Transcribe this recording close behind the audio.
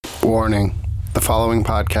Warning, the following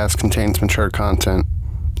podcast contains mature content.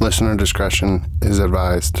 Listener discretion is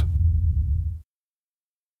advised.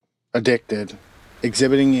 Addicted,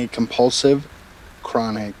 exhibiting a compulsive,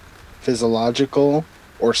 chronic, physiological,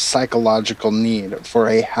 or psychological need for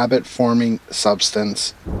a habit-forming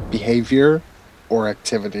substance, behavior, or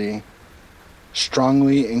activity.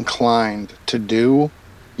 Strongly inclined to do,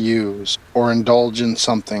 use, or indulge in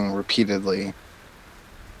something repeatedly.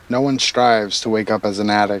 No one strives to wake up as an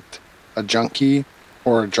addict, a junkie,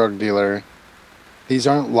 or a drug dealer. These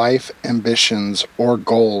aren't life ambitions or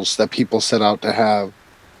goals that people set out to have.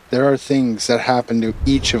 There are things that happen to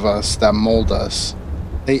each of us that mold us.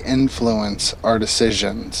 They influence our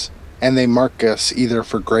decisions, and they mark us either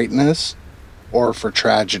for greatness or for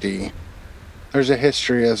tragedy. There's a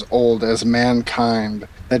history as old as mankind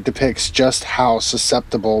that depicts just how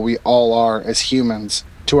susceptible we all are as humans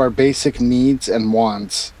to our basic needs and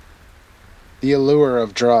wants. The allure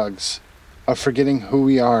of drugs, of forgetting who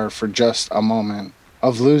we are for just a moment,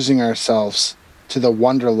 of losing ourselves to the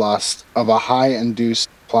wanderlust of a high-induced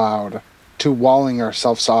cloud, to walling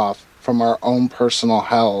ourselves off from our own personal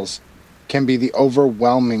hells, can be the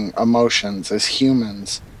overwhelming emotions as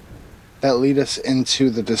humans that lead us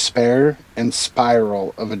into the despair and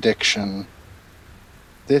spiral of addiction.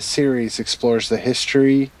 This series explores the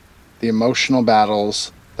history, the emotional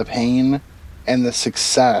battles, the pain, and the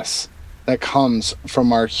success that comes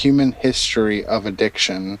from our human history of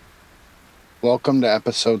addiction. Welcome to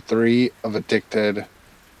episode 3 of Addicted,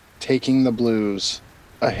 Taking the Blues,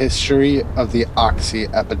 a history of the oxy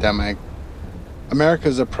epidemic.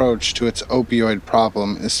 America's approach to its opioid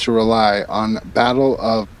problem is to rely on Battle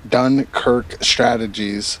of Dunkirk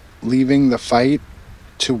strategies, leaving the fight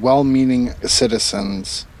to well-meaning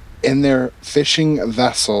citizens in their fishing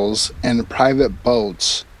vessels and private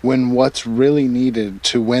boats, when what's really needed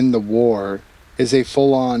to win the war is a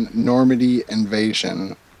full-on Normandy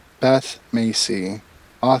invasion. Beth Macy,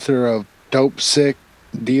 author of Dope Sick,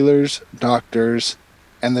 Dealers, Doctors,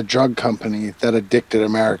 and the Drug Company That Addicted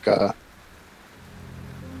America.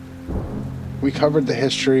 We covered the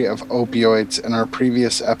history of opioids in our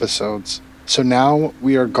previous episodes, so now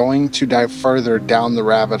we are going to dive further down the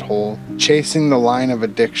rabbit hole, chasing the line of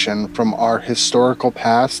addiction from our historical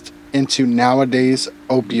past into nowadays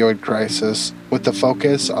opioid crisis, with the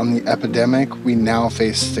focus on the epidemic we now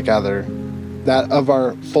face together, that of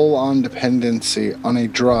our full-on dependency on a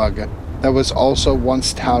drug that was also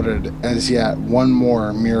once touted as yet one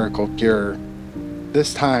more miracle cure.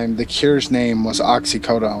 This time, the cure's name was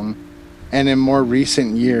oxycodone, and in more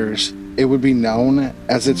recent years, it would be known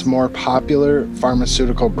as its more popular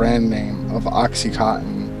pharmaceutical brand name of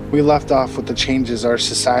OxyContin. We left off with the changes our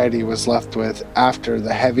society was left with after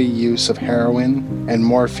the heavy use of heroin and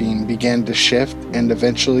morphine began to shift and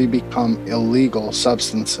eventually become illegal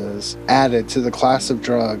substances, added to the class of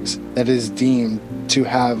drugs that is deemed to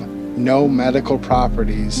have no medical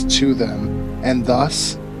properties to them and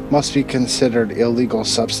thus must be considered illegal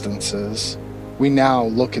substances. We now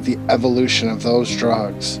look at the evolution of those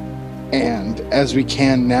drugs, and as we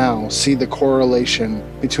can now see the correlation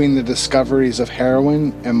between the discoveries of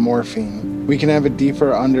heroin and morphine, we can have a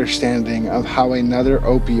deeper understanding of how another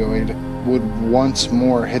opioid would once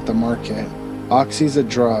more hit the market. Oxy's a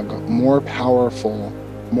drug more powerful,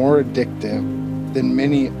 more addictive than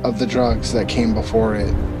many of the drugs that came before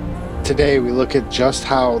it. Today we look at just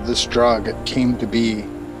how this drug came to be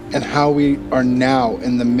and how we are now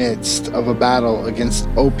in the midst of a battle against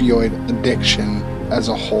opioid addiction as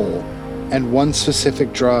a whole. And one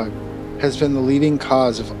specific drug has been the leading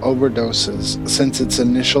cause of overdoses since its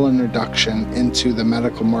initial introduction into the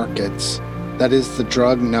medical markets. That is the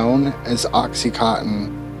drug known as OxyContin.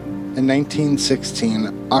 In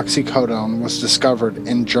 1916, oxycodone was discovered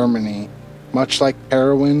in Germany. Much like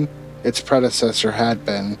heroin, its predecessor had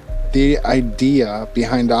been. The idea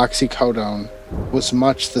behind oxycodone was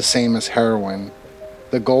much the same as heroin.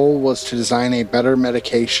 The goal was to design a better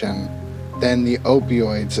medication than the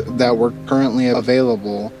opioids that were currently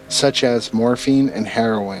available, such as morphine and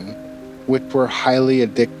heroin, which were highly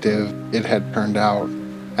addictive, it had turned out.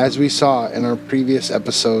 As we saw in our previous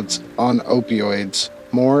episodes on opioids,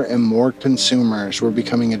 more and more consumers were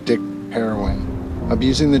becoming addicted to heroin,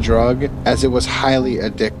 abusing the drug as it was highly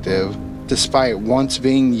addictive, despite once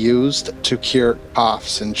being used to cure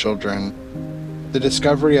coughs in children. The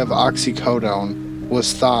discovery of oxycodone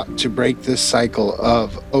was thought to break this cycle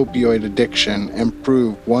of opioid addiction and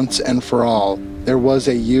prove once and for all there was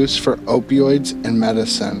a use for opioids in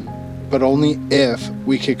medicine, but only if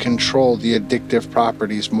we could control the addictive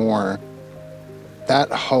properties more. That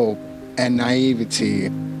hope and naivety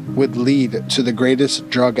would lead to the greatest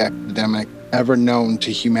drug epidemic ever known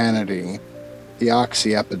to humanity, the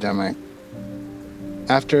oxy epidemic.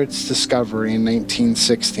 After its discovery in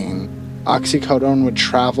 1916, oxycodone would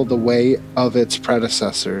travel the way of its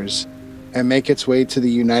predecessors and make its way to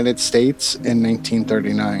the United States in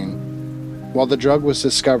 1939. While the drug was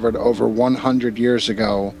discovered over 100 years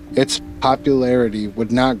ago, its popularity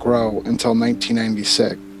would not grow until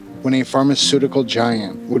 1996, when a pharmaceutical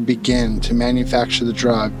giant would begin to manufacture the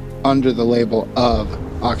drug under the label of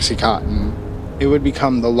OxyContin. It would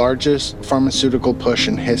become the largest pharmaceutical push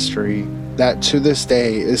in history that to this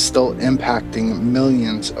day is still impacting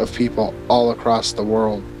millions of people all across the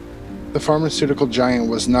world. The pharmaceutical giant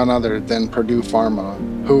was none other than Purdue Pharma,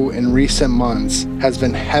 who in recent months has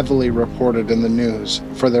been heavily reported in the news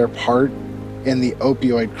for their part in the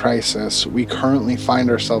opioid crisis we currently find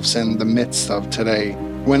ourselves in the midst of today.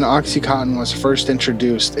 When OxyContin was first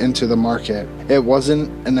introduced into the market, it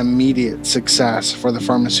wasn't an immediate success for the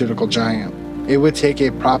pharmaceutical giant. It would take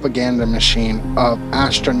a propaganda machine of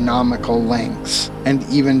astronomical lengths and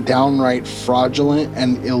even downright fraudulent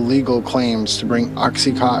and illegal claims to bring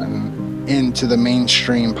OxyContin into the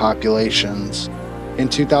mainstream populations. In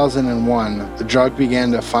 2001, the drug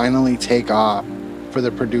began to finally take off for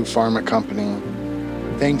the Purdue Pharma Company,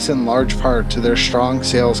 thanks in large part to their strong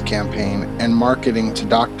sales campaign and marketing to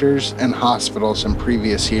doctors and hospitals in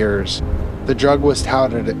previous years. The drug was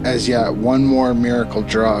touted as yet one more miracle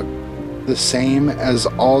drug, the same as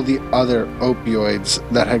all the other opioids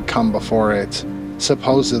that had come before it.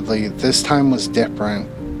 Supposedly, this time was different.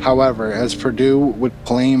 However, as Purdue would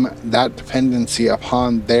claim that dependency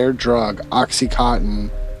upon their drug, OxyContin,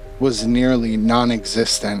 was nearly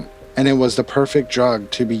non-existent, and it was the perfect drug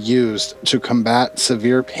to be used to combat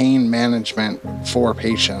severe pain management for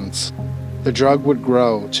patients. The drug would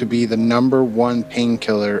grow to be the #1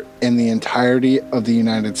 painkiller in the entirety of the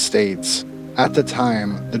United States. At the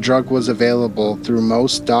time, the drug was available through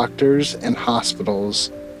most doctors and hospitals,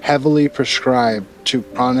 heavily prescribed to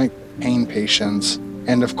chronic pain patients,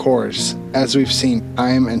 and of course, as we've seen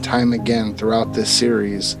time and time again throughout this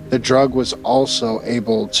series, the drug was also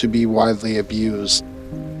able to be widely abused.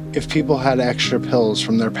 If people had extra pills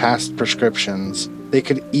from their past prescriptions, they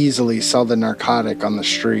could easily sell the narcotic on the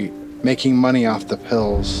street, making money off the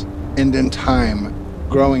pills, and in time,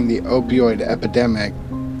 growing the opioid epidemic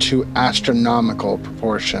to astronomical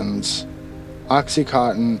proportions.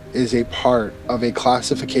 OxyContin is a part of a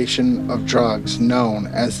classification of drugs known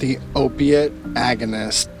as the opiate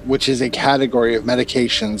agonist, which is a category of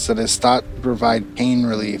medications that is thought to provide pain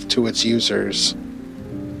relief to its users.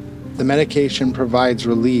 The medication provides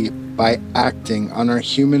relief by acting on our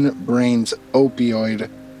human brain's opioid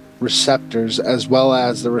receptors as well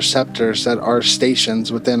as the receptors that are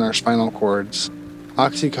stations within our spinal cords.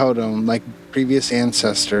 Oxycodone, like previous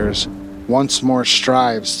ancestors, once more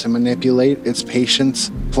strives to manipulate its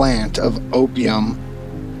patient's plant of opium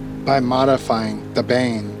by modifying the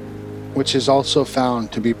bane, which is also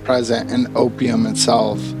found to be present in opium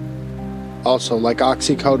itself. Also, like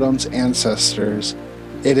oxycodone's ancestors,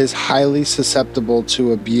 it is highly susceptible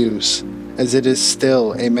to abuse, as it is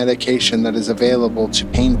still a medication that is available to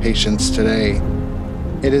pain patients today.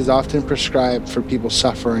 It is often prescribed for people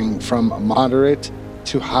suffering from moderate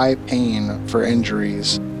to high pain for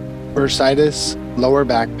injuries, bursitis, lower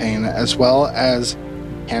back pain, as well as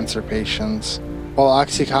cancer patients. While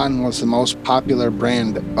OxyContin was the most popular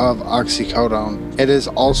brand of oxycodone, it is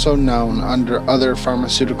also known under other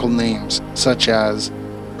pharmaceutical names such as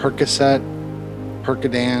Percocet,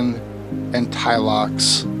 Percodan, and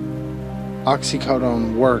Tylox.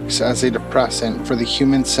 Oxycodone works as a depressant for the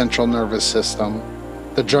human central nervous system.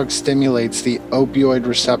 The drug stimulates the opioid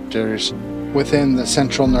receptors within the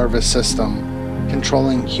central nervous system,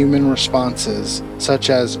 controlling human responses such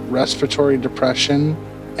as respiratory depression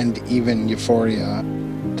and even euphoria.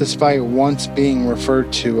 Despite once being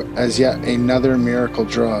referred to as yet another miracle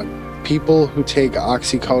drug, people who take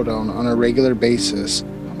oxycodone on a regular basis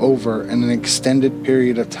over an extended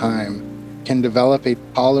period of time can develop a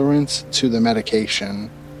tolerance to the medication.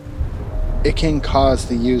 It can cause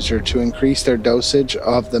the user to increase their dosage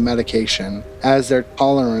of the medication as their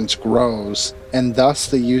tolerance grows, and thus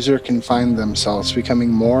the user can find themselves becoming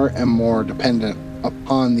more and more dependent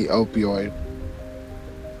upon the opioid.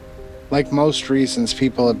 Like most reasons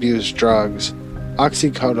people abuse drugs,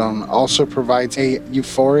 oxycodone also provides a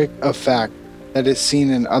euphoric effect that is seen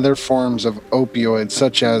in other forms of opioids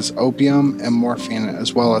such as opium and morphine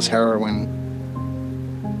as well as heroin.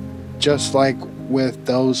 Just like with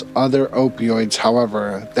those other opioids,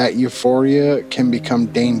 however, that euphoria can become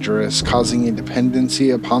dangerous, causing a dependency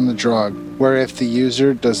upon the drug, where if the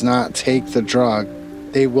user does not take the drug,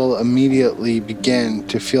 they will immediately begin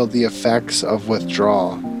to feel the effects of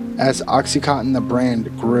withdrawal. As OxyContin, the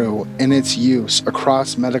brand, grew in its use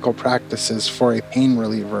across medical practices for a pain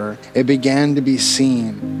reliever, it began to be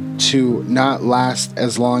seen to not last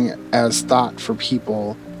as long as thought for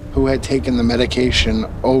people who had taken the medication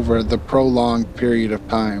over the prolonged period of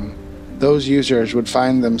time. Those users would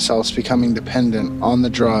find themselves becoming dependent on the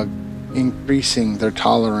drug, increasing their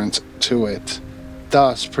tolerance to it.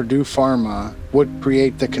 Thus, Purdue Pharma would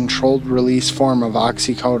create the controlled release form of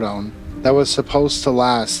oxycodone that was supposed to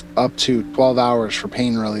last up to 12 hours for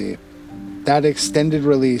pain relief. That extended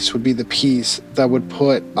release would be the piece that would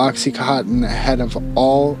put OxyContin ahead of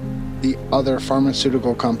all the other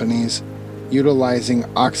pharmaceutical companies utilizing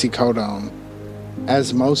oxycodone,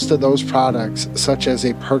 as most of those products, such as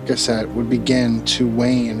a Percocet, would begin to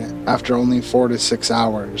wane after only 4 to 6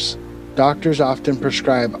 hours. Doctors often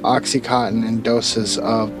prescribe OxyContin in doses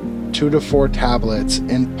of 2 to 4 tablets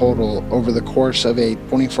in total over the course of a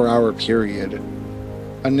 24-hour period.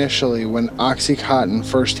 Initially, when OxyContin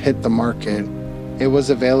first hit the market, it was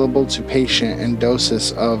available to patients in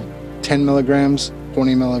doses of 10 milligrams,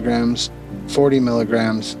 20 milligrams, 40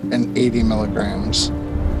 milligrams, and 80 milligrams.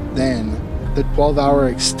 Then, the 12-hour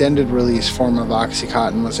extended release form of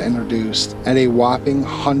OxyContin was introduced at a whopping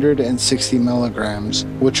 160 milligrams,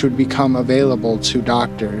 which would become available to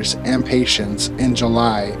doctors and patients in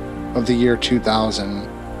July of the year 2000.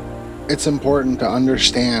 It's important to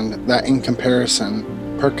understand that in comparison,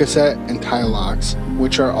 Percocet and Tylox,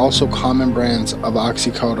 which are also common brands of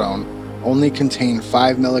oxycodone, only contain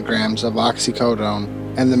 5 milligrams of oxycodone,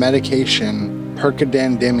 and the medication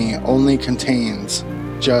Percodandemi only contains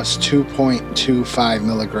just 2.25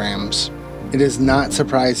 milligrams. It is not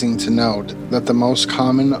surprising to note that the most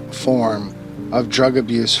common form of drug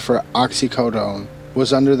abuse for oxycodone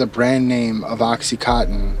was under the brand name of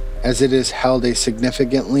OxyContin, as it is held a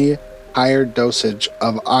significantly higher dosage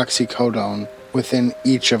of oxycodone within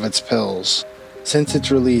each of its pills. Since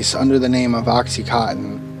its release under the name of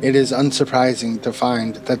OxyContin, it is unsurprising to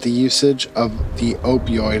find that the usage of the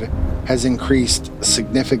opioid has increased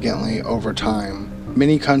significantly over time.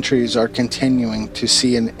 Many countries are continuing to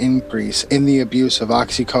see an increase in the abuse of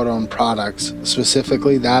oxycodone products,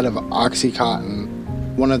 specifically that of OxyContin,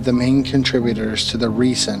 one of the main contributors to the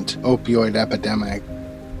recent opioid epidemic.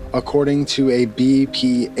 According to a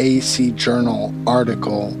BPAC Journal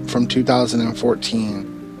article from 2014,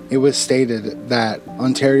 it was stated that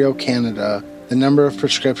Ontario, Canada, the number of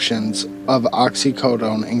prescriptions of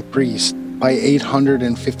oxycodone increased by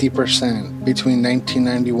 850% between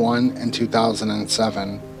 1991 and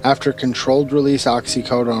 2007. After controlled release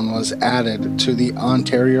oxycodone was added to the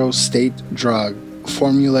Ontario State Drug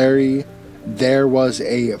Formulary, there was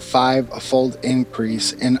a 5-fold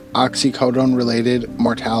increase in oxycodone-related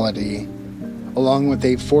mortality, along with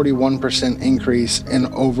a 41% increase in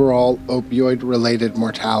overall opioid-related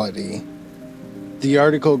mortality. The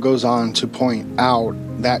article goes on to point out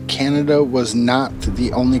that Canada was not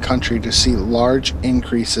the only country to see large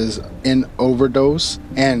increases in overdose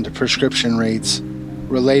and prescription rates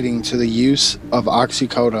relating to the use of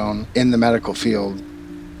oxycodone in the medical field.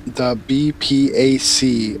 The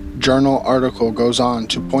BPAC Journal article goes on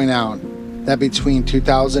to point out that between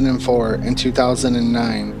 2004 and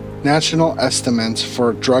 2009, national estimates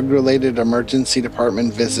for drug-related emergency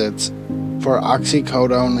department visits for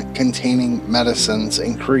oxycodone-containing medicines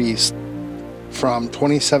increased from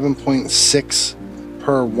 27.6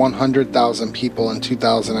 per 100,000 people in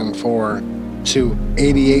 2004 to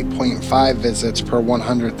 88.5 visits per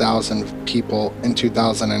 100,000 people in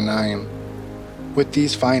 2009. With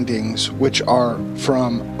these findings, which are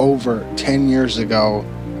from over 10 years ago,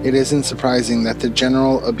 it isn't surprising that the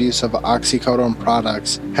general abuse of oxycodone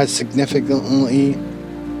products has significantly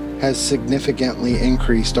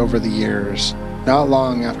increased over the years. Not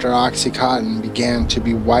long after OxyContin began to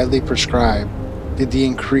be widely prescribed, did the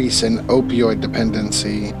increase in opioid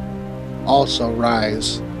dependency also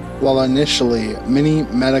rise. While initially many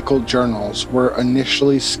medical journals were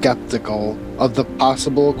initially skeptical of the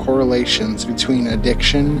possible correlations between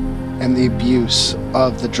addiction and the abuse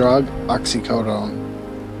of the drug oxycodone.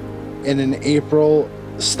 In an April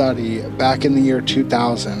study back in the year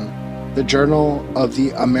 2000, the Journal of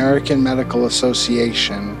the American Medical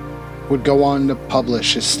Association would go on to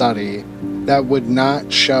publish a study that would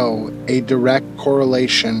not show a direct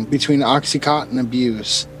correlation between OxyContin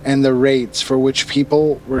abuse and the rates for which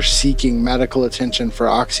people were seeking medical attention for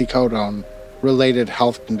oxycodone-related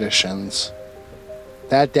health conditions.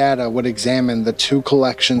 That data would examine the two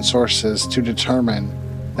collection sources to determine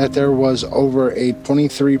that there was over a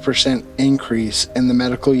 23% increase in the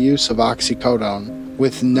medical use of oxycodone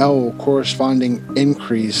with no corresponding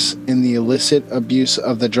increase in the illicit abuse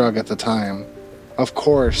of the drug at the time. Of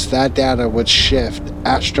course, that data would shift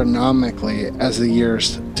astronomically as the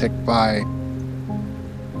years ticked by.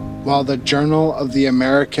 While the Journal of the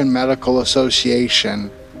American Medical Association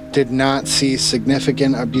did not see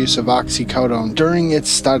significant abuse of oxycodone during its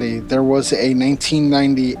study, there was a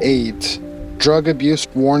 1998 Drug Abuse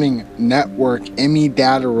Warning Network IMI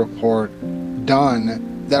data report done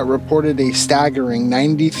that reported a staggering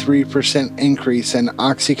 93% increase in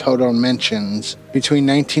oxycodone mentions between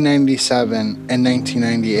 1997 and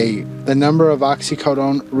 1998. The number of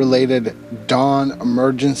oxycodone-related Dawn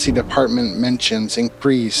Emergency Department mentions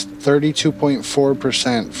increased 32.4%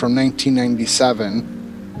 from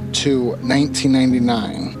 1997 to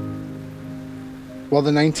 1999. While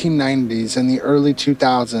the 1990s and the early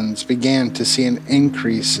 2000s began to see an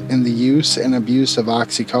increase in the use and abuse of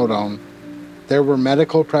oxycodone, there were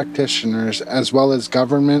medical practitioners as well as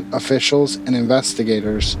government officials and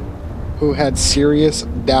investigators who had serious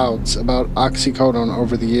doubts about oxycodone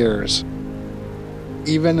over the years.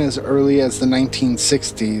 Even as early as the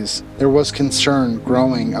 1960s, there was concern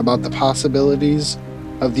growing about the possibilities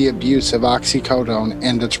of the abuse of oxycodone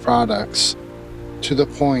and its products, to the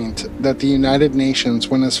point that the United Nations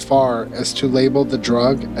went as far as to label the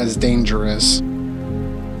drug as dangerous.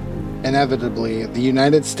 Inevitably, the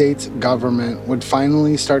United States government would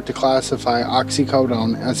finally start to classify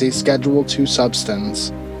oxycodone as a Schedule II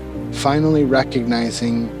substance, finally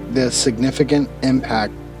recognizing the significant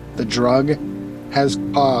impact the drug has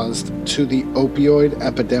caused to the opioid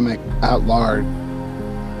epidemic at large.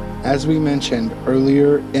 As we mentioned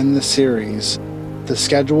earlier in the series, the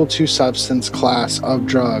Schedule II substance class of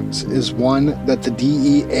drugs is one that the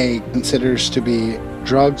DEA considers to be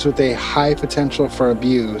drugs with a high potential for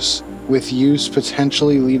abuse, with use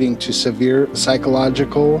potentially leading to severe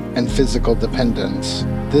psychological and physical dependence.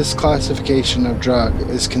 This classification of drug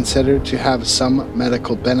is considered to have some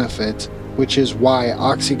medical benefit, which is why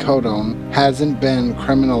oxycodone hasn't been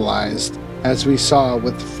criminalized, as we saw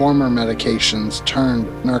with former medications turned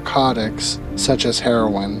narcotics such as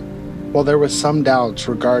heroin. While there was some doubts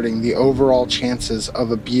regarding the overall chances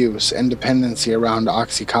of abuse and dependency around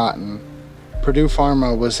OxyContin, Purdue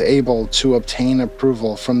Pharma was able to obtain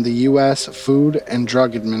approval from the U.S. Food and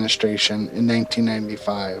Drug Administration in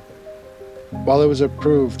 1995. While it was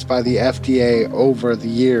approved by the FDA over the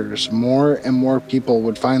years, more and more people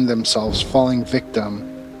would find themselves falling victim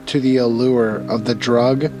to the allure of the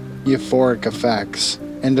drug euphoric effects,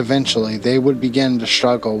 and eventually they would begin to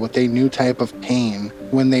struggle with a new type of pain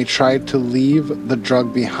when they tried to leave the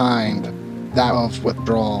drug behind, that of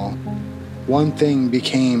withdrawal. One thing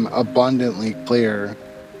became abundantly clear: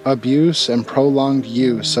 abuse and prolonged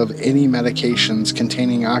use of any medications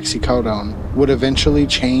containing oxycodone would eventually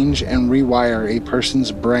change and rewire a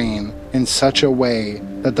person's brain in such a way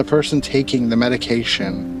that the person taking the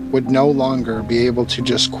medication would no longer be able to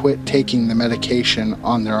just quit taking the medication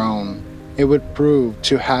on their own. It would prove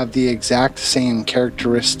to have the exact same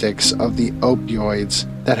characteristics of the opioids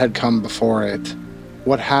that had come before it.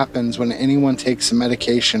 What happens when anyone takes a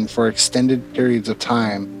medication for extended periods of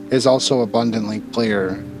time is also abundantly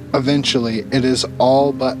clear. Eventually, it is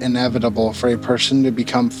all but inevitable for a person to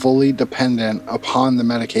become fully dependent upon the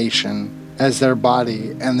medication, as their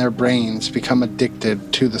body and their brains become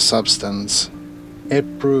addicted to the substance.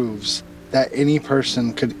 It proves that any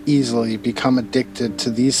person could easily become addicted to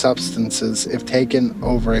these substances if taken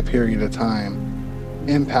over a period of time,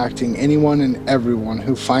 impacting anyone and everyone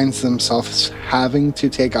who finds themselves having to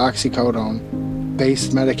take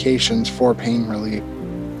oxycodone-based medications for pain relief.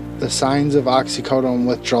 The signs of oxycodone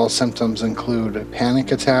withdrawal symptoms include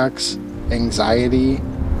panic attacks, anxiety,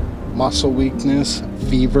 muscle weakness,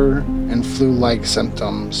 fever, and flu-like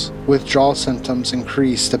symptoms. Withdrawal symptoms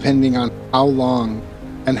increase depending on how long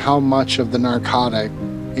and how much of the narcotic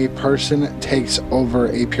a person takes over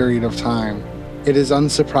a period of time. It is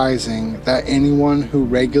unsurprising that anyone who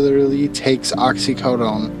regularly takes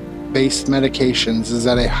oxycodone-based medications is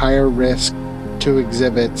at a higher risk to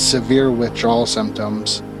exhibit severe withdrawal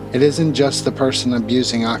symptoms. It isn't just the person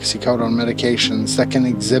abusing oxycodone medications that can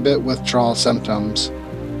exhibit withdrawal symptoms.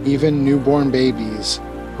 Even newborn babies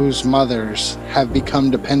whose mothers have become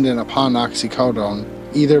dependent upon oxycodone,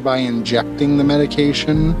 either by injecting the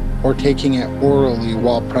medication or taking it orally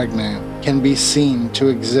while pregnant, can be seen to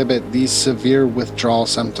exhibit these severe withdrawal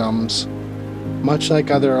symptoms. Much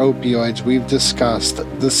like other opioids we've discussed,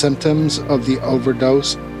 the symptoms of an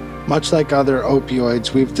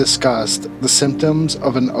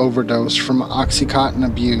overdose from OxyContin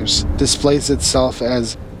abuse displays itself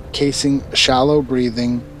as shallow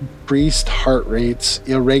breathing, increased heart rates,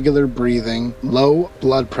 irregular breathing, low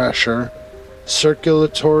blood pressure,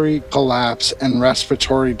 circulatory collapse, and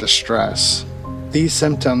respiratory distress. These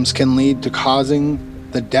symptoms can lead to causing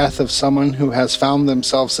the death of someone who has found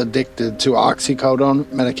themselves addicted to oxycodone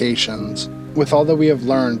medications. With all that we have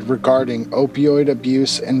learned regarding opioid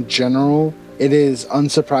abuse in general, it is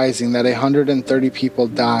unsurprising that 130 people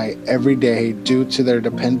die every day due to their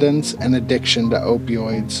dependence and addiction to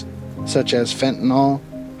opioids, such as fentanyl,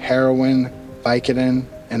 heroin, Vicodin,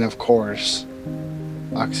 and of course,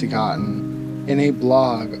 Oxycontin. In a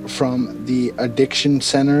blog from the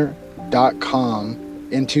addictioncenter.com,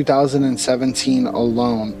 in 2017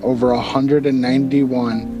 alone, over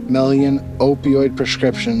 191 million opioid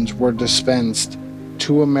prescriptions were dispensed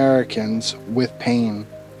to Americans with pain.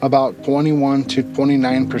 About 21 to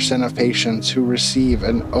 29% of patients who receive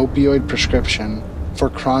an opioid prescription for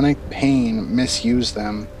chronic pain misuse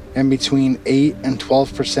them, and between 8 and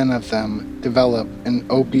 12% of them develop an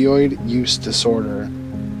opioid use disorder.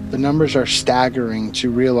 The numbers are staggering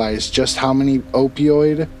to realize just how many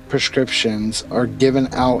opioid prescriptions are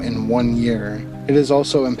given out in 1 year. It is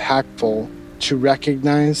also impactful to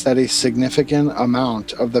recognize that a significant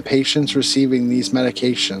amount of the patients receiving these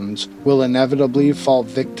medications will inevitably fall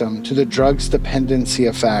victim to the drug's dependency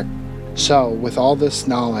effect. So, with all this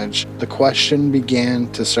knowledge, the question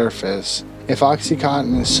began to surface. If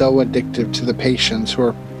Oxycontin is so addictive to the patients who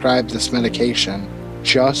are prescribed this medication,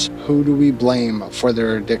 just who do we blame for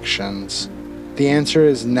their addictions? The answer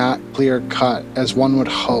is not clear-cut as one would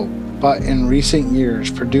hope, but in recent years,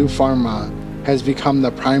 Purdue Pharma has become the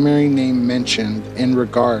primary name mentioned in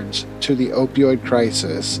regards to the opioid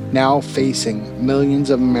crisis now facing millions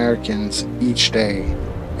of Americans each day.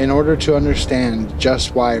 In order to understand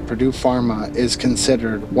just why Purdue Pharma is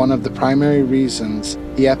considered one of the primary reasons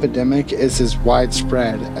the epidemic is as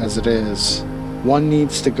widespread as it is, one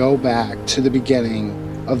needs to go back to the beginning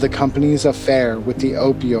of the company's affair with the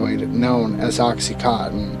opioid known as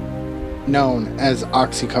Oxycontin, known as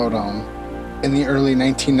oxycodone. In the early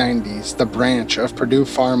 1990s, the branch of Purdue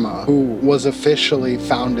Pharma, who was officially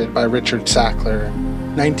founded by Richard Sackler,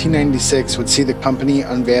 1996 would see the company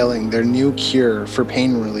unveiling their new cure for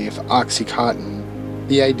pain relief, Oxycontin.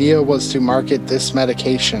 The idea was to market this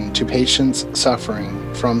medication to patients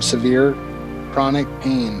suffering from severe chronic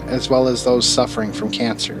pain as well as those suffering from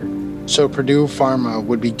cancer. So Purdue Pharma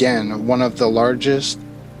would begin one of the largest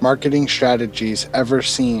marketing strategies ever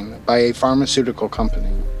seen by a pharmaceutical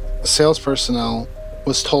company. The sales personnel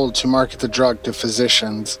was told to market the drug to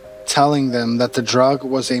physicians, telling them that the drug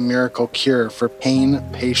was a miracle cure for pain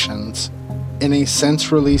patients. In a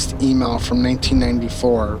since-released email from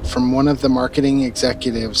 1994 from one of the marketing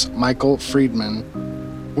executives, Michael Friedman,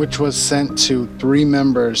 which was sent to 3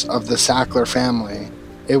 members of the Sackler family,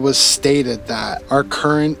 it was stated that our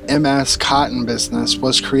current MS Cotton business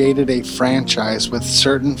was created a franchise with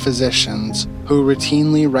certain physicians who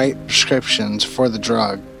routinely write prescriptions for the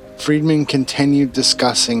drug. Friedman continued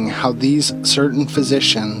discussing how these certain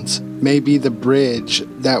physicians may be the bridge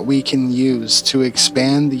that we can use to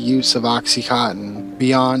expand the use of Oxycontin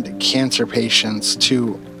beyond cancer patients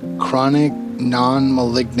to chronic,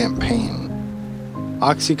 non-malignant pain.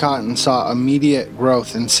 Oxycontin saw immediate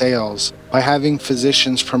growth in sales by having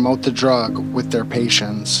physicians promote the drug with their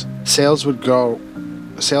patients. Sales would grow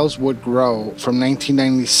from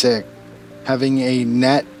 1996, having a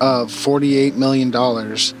net of $48 million,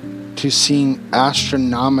 to seeing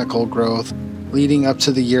astronomical growth leading up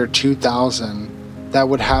to the year 2000 that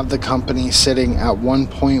would have the company sitting at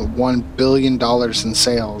 $1.1 billion in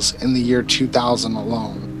sales in the year 2000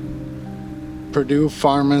 alone. Purdue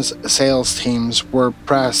Pharma's sales teams were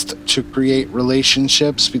pressed to create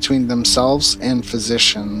relationships between themselves and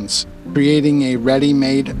physicians, creating a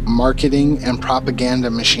ready-made marketing and propaganda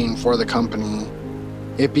machine for the company.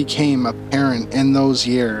 It became apparent in those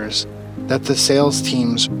years that the sales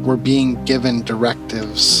teams were being given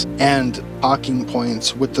directives and talking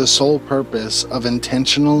points with the sole purpose of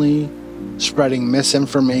intentionally spreading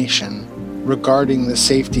misinformation regarding the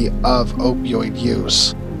safety of opioid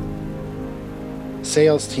use.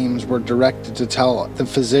 Sales teams were directed to tell the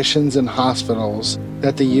physicians and hospitals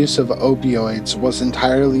that the use of opioids was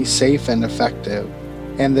entirely safe and effective,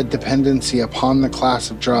 and the dependency upon the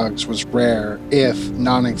class of drugs was rare, if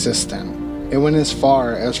non-existent. It went as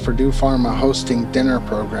far as Purdue Pharma hosting dinner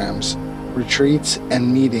programs, retreats,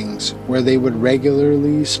 and meetings where they would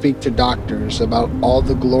regularly speak to doctors about all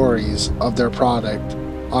the glories of their product,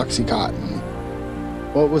 Oxycontin.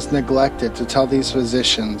 What was neglected to tell these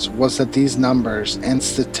physicians was that these numbers and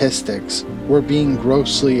statistics were being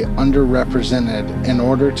grossly underrepresented in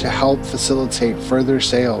order to help facilitate further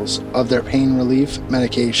sales of their pain relief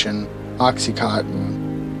medication,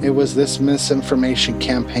 Oxycontin. It was this misinformation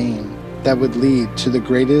campaign that would lead to the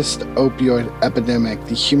greatest opioid epidemic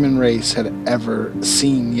the human race had ever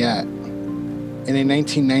seen yet. In a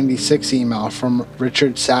 1996 email from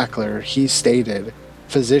Richard Sackler, he stated,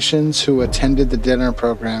 "Physicians who attended the dinner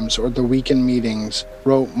programs or the weekend meetings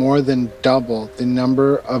wrote more than double the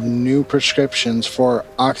number of new prescriptions for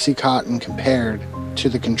Oxycontin compared to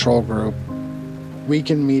the control group."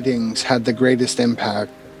 Weekend meetings had the greatest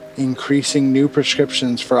impact, increasing new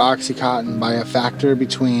prescriptions for Oxycontin by a factor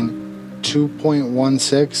between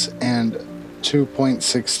 2.16 and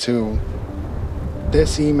 2.62.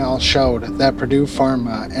 This email showed that Purdue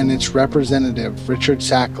Pharma and its representative, Richard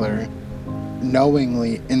Sackler,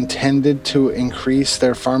 knowingly intended to increase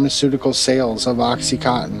their pharmaceutical sales of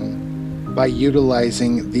Oxycontin by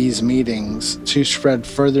utilizing these meetings to spread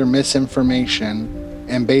further misinformation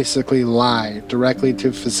and basically lie directly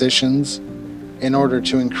to physicians in order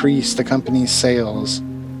to increase the company's sales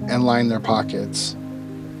and line their pockets.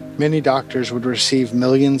 Many doctors would receive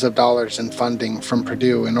millions of dollars in funding from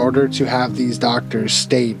Purdue in order to have these doctors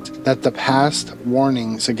state that the past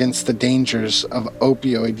warnings against the dangers of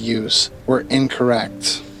opioid use were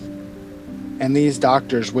incorrect. And these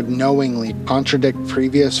doctors would knowingly contradict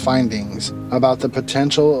previous findings about the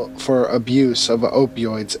potential for abuse of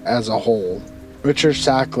opioids as a whole. Richard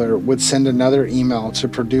Sackler would send another email to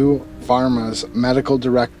Purdue Pharma's medical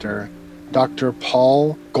director, Dr.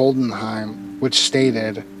 Paul Goldenheim, which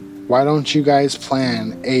stated, "Why don't you guys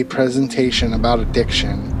plan a presentation about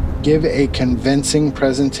addiction? Give a convincing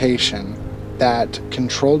presentation that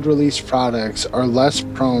controlled release products are less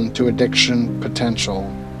prone to addiction potential,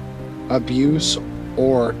 abuse,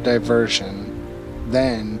 or diversion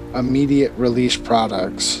than immediate release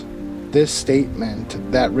products." This statement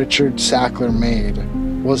that Richard Sackler made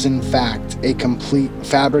was in fact a complete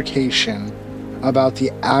fabrication about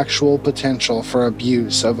the actual potential for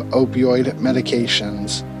abuse of opioid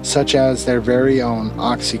medications, such as their very own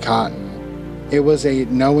Oxycontin. It was a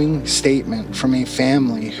knowing statement from a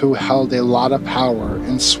family who held a lot of power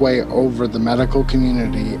and sway over the medical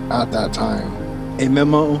community at that time. A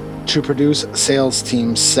memo to Purdue's sales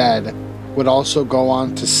team said, would also go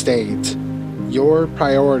on to state, "Your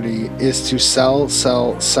priority is to sell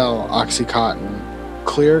Oxycontin."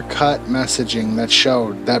 Clear-cut messaging that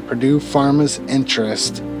showed that Purdue Pharma's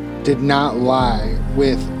interest did not lie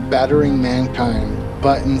with bettering mankind,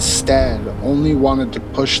 but instead only wanted to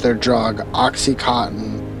push their drug,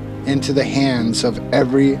 Oxycontin, into the hands of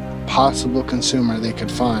every possible consumer they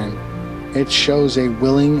could find. It shows a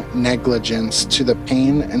willing negligence to the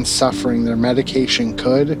pain and suffering their medication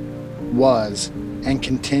could, was, and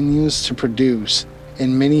continues to produce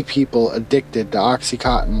in many people addicted to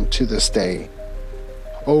Oxycontin to this day.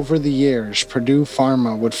 Over the years, Purdue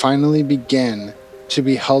Pharma would finally begin to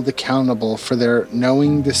be held accountable for their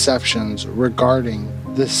knowing deceptions regarding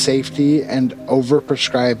the safety and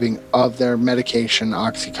overprescribing of their medication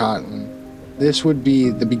Oxycontin. This would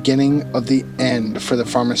be the beginning of the end for the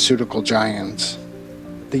pharmaceutical giants.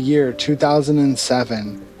 The year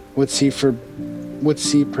 2007 would see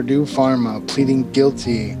Purdue Pharma pleading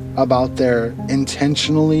guilty about their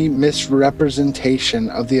intentionally misrepresentation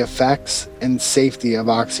of the effects and safety of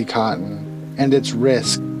Oxycontin and its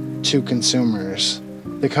risk to consumers.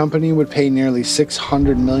 The company would pay nearly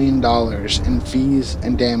 $600 million in fees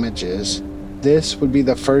and damages. This would be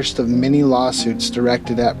the first of many lawsuits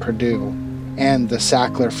directed at Purdue and the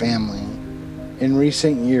Sackler family. In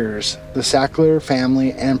recent years, the Sackler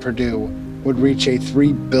family and Purdue would reach a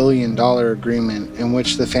 $3 billion agreement in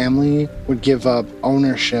which the family would give up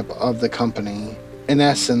ownership of the company, in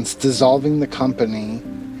essence dissolving the company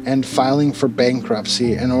and filing for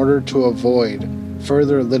bankruptcy in order to avoid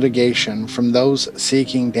further litigation from those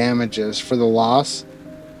seeking damages for the loss,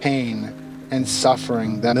 pain, and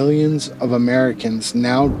suffering that millions of Americans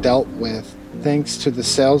now dealt with thanks to the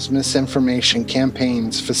sales misinformation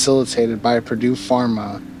campaigns facilitated by Purdue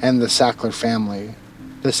Pharma and the Sackler family.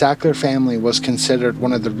 The Sackler family was considered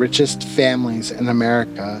one of the richest families in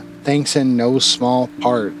America, thanks in no small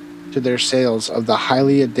part to their sales of the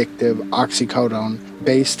highly addictive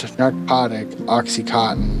oxycodone-based narcotic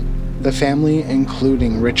Oxycontin. The family,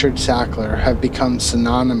 including Richard Sackler, have become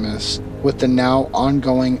synonymous with the now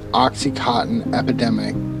ongoing Oxycontin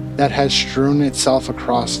epidemic that has strewn itself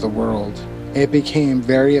across the world. It became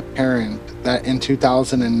very apparent that in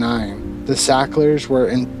 2009, the Sacklers were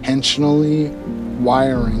intentionally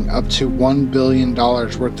wiring up to $1 billion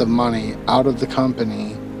worth of money out of the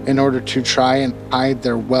company in order to try and hide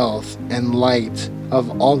their wealth in light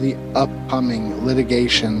of all the upcoming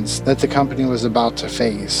litigations that the company was about to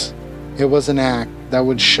face. It was an act that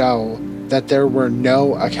would show that there were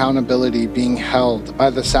no accountability being held by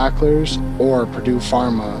the Sacklers or Purdue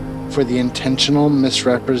Pharma for the intentional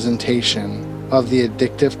misrepresentation of the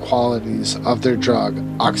addictive qualities of their drug,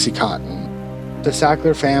 OxyContin. The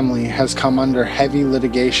Sackler family has come under heavy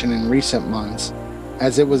litigation in recent months,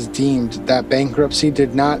 as it was deemed that bankruptcy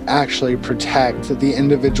did not actually protect the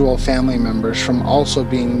individual family members from also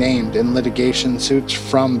being named in litigation suits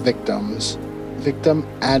from victims, victim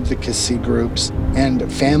advocacy groups,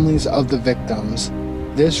 and families of the victims.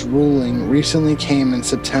 This ruling recently came in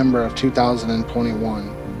September of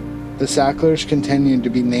 2021. The Sacklers continued to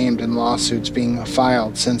be named in lawsuits being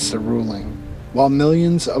filed since the ruling. While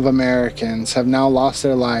millions of Americans have now lost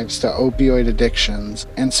their lives to opioid addictions,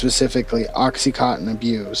 and specifically OxyContin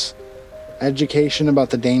abuse, education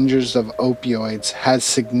about the dangers of opioids has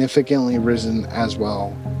significantly risen as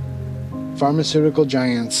well. Pharmaceutical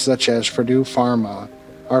giants such as Purdue Pharma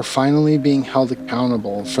are finally being held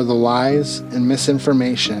accountable for the lies and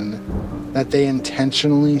misinformation that they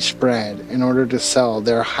intentionally spread in order to sell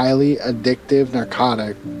their highly addictive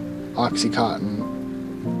narcotic, OxyContin.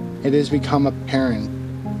 It has become apparent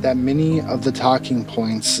that many of the talking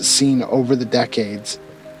points seen over the decades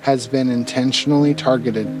has been intentionally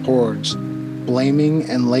targeted towards blaming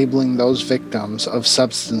and labeling those victims of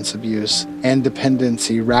substance abuse and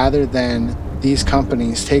dependency rather than these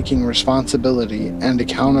companies taking responsibility and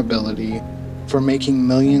accountability for making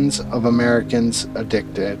millions of Americans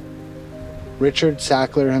addicted. Richard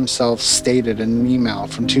Sackler himself stated in an email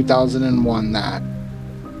from 2001 that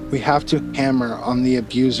we have to hammer on the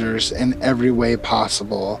abusers in every way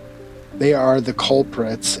possible. They are the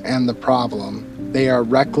culprits and the problem. They are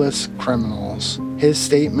reckless criminals. His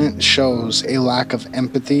statement shows a lack of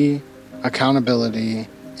empathy, accountability,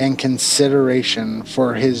 and consideration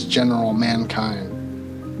for his general mankind.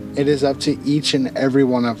 It is up to each and every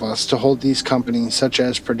one of us to hold these companies such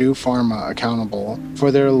as Purdue Pharma accountable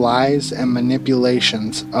for their lies and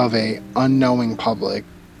manipulations of an unknowing public.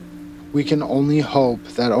 We can only hope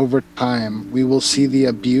that over time we will see the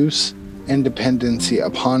abuse and dependency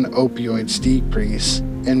upon opioids decrease,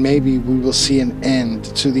 and maybe we will see an end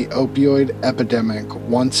to the opioid epidemic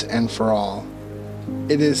once and for all.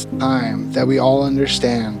 It is time that we all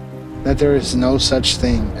understand that there is no such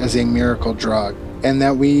thing as a miracle drug, and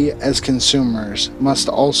that we as consumers must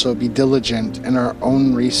also be diligent in our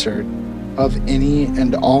own research of any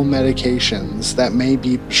and all medications that may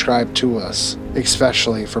be prescribed to us,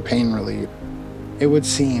 especially for pain relief. It would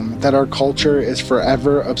seem that our culture is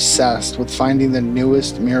forever obsessed with finding the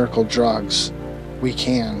newest miracle drugs we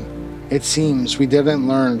can. It seems we didn't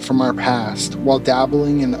learn from our past while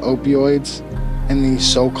dabbling in opioids and these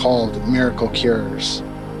so-called miracle cures.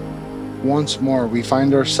 Once more, we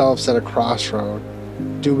find ourselves at a crossroad.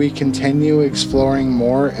 Do we continue exploring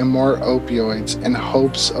more and more opioids in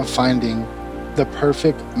hopes of finding the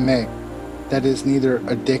perfect mix that is neither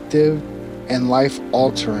addictive and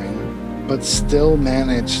life-altering, but still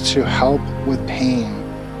manage to help with pain?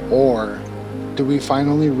 Or do we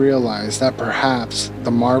finally realize that perhaps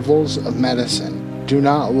the marvels of medicine do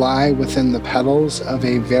not lie within the petals of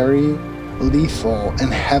a very lethal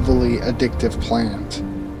and heavily addictive plant?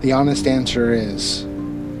 The honest answer is,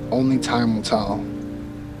 only time will tell.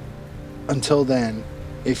 Until then,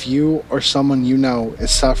 if you or someone you know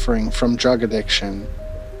is suffering from drug addiction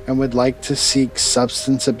and would like to seek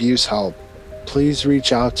substance abuse help, please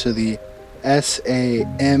reach out to the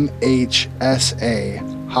SAMHSA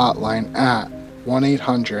hotline at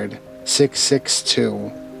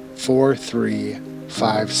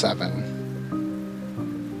 1-800-662-4357.